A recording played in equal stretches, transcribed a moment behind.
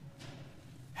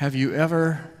Have you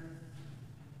ever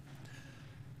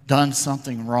done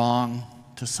something wrong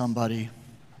to somebody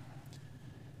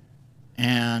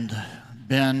and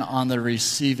been on the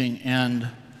receiving end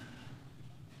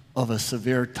of a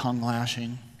severe tongue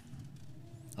lashing,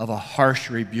 of a harsh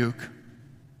rebuke?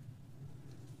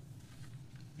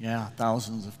 Yeah,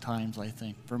 thousands of times, I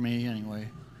think, for me anyway,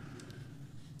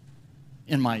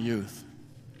 in my youth.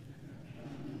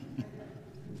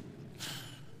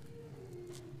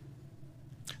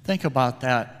 Think about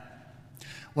that,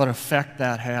 what effect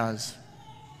that has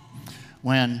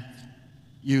when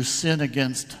you sin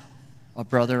against a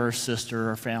brother or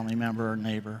sister or family member or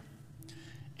neighbor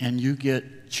and you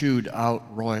get chewed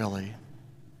out royally.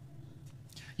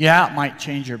 Yeah, it might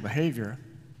change your behavior,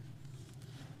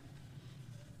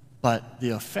 but the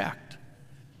effect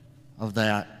of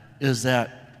that is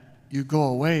that you go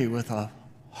away with a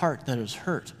heart that is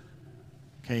hurt,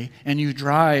 okay? And you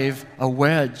drive a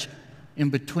wedge in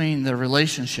between the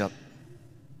relationship.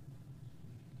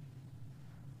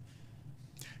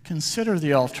 Consider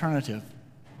the alternative.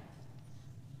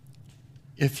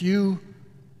 If you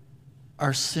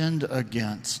are sinned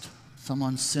against,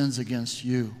 someone sins against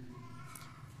you,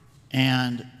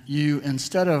 and you,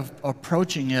 instead of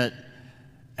approaching it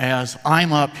as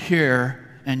I'm up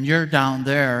here and you're down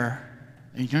there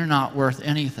and you're not worth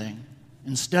anything,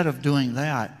 instead of doing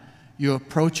that, you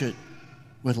approach it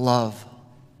with love.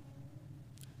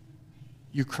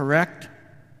 You correct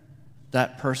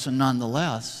that person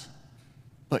nonetheless,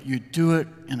 but you do it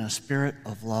in a spirit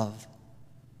of love.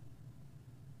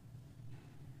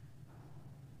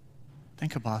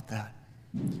 Think about that.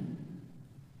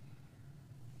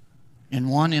 In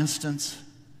one instance,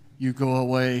 you go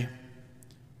away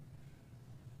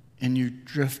and you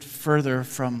drift further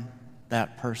from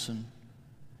that person.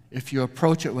 If you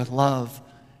approach it with love,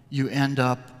 you end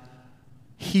up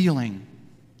healing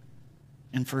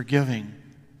and forgiving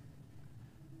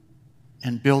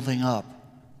and building up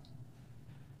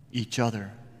each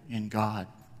other in God.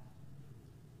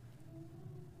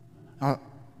 Now,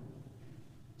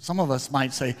 some of us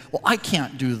might say, well, I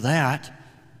can't do that.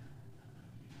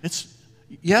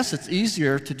 Yes, it's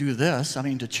easier to do this,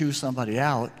 to chew somebody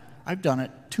out. I've done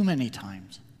it too many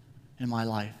times in my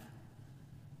life.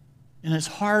 And it's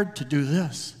hard to do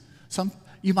this.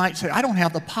 You might say, I don't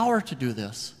have the power to do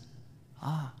this.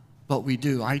 But we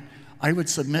do. I would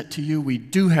submit to you, we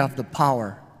do have the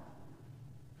power.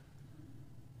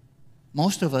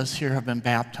 Most of us here have been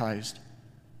baptized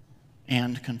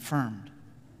and confirmed.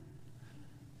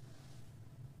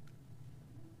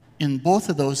 In both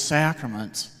of those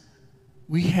sacraments,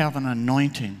 we have an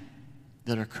anointing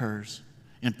that occurs.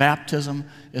 In baptism,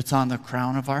 it's on the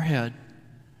crown of our head.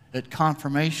 At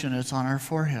confirmation, it's on our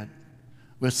forehead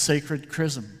with sacred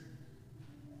chrism.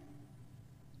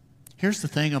 Here's the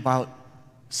thing about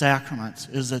sacraments,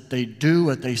 is that they do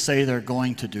what they say they're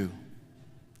going to do.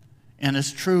 And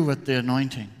it's true with the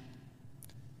anointing.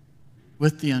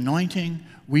 With the anointing,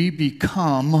 we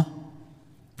become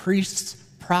priests,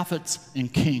 prophets,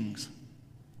 and kings.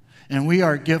 And we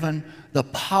are given the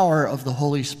power of the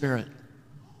Holy Spirit.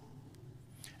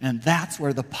 And that's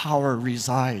where the power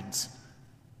resides.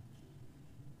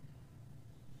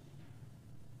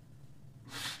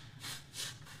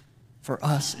 For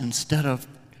us, instead of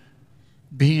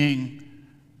being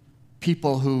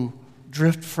people who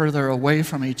drift further away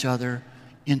from each other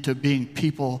into being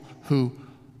people who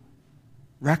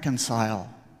reconcile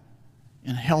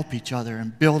and help each other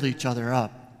and build each other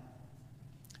up,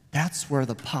 that's where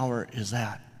the power is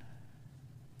at.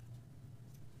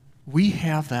 We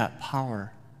have that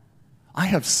power. I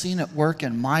have seen it work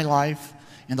in my life,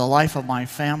 in the life of my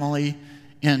family,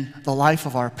 in the life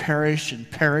of our parish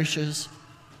and parishes.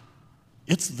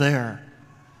 It's there.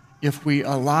 If we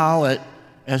allow it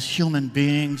as human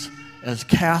beings, as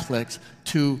Catholics,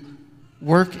 to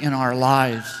work in our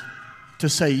lives, to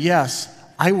say, yes,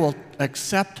 I will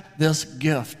accept this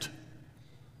gift.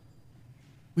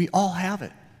 We all have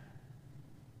it.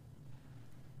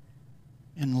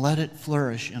 And let it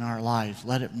flourish in our lives.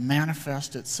 Let it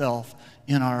manifest itself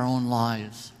in our own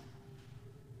lives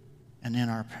and in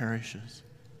our parishes.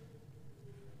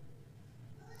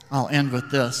 I'll end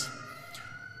with this.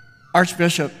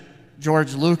 Archbishop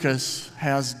George Lucas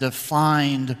has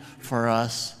defined for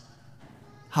us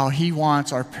how he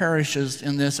wants our parishes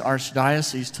in this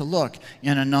archdiocese to look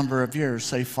in a number of years,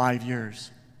 say 5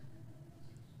 years,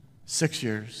 6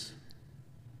 years.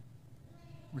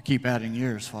 We keep adding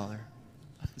years, Father.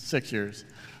 6 years.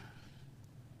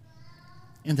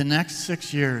 In the next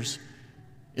 6 years,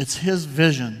 it's his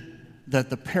vision that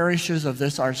the parishes of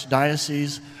this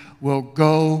archdiocese will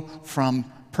go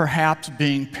from perhaps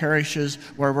being parishes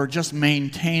where we're just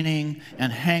maintaining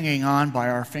and hanging on by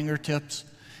our fingertips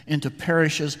into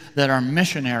parishes that are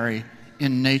missionary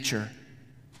in nature.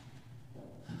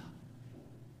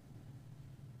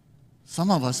 Some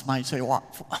of us might say, well,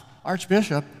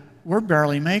 Archbishop, we're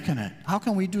barely making it. How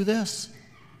can we do this?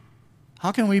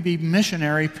 How can we be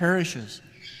missionary parishes?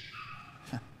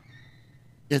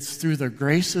 It's through the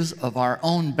graces of our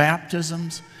own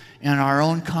baptisms and our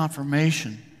own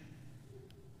confirmation,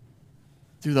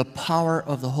 through the power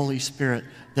of the Holy Spirit,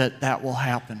 that will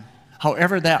happen.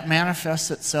 However that manifests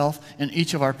itself in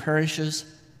each of our parishes,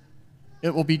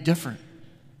 it will be different.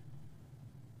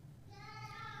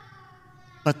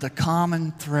 But the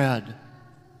common thread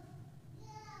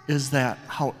is that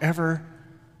however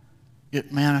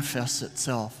it manifests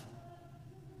itself,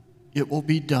 it will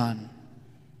be done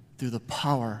through the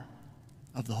power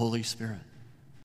of the Holy Spirit.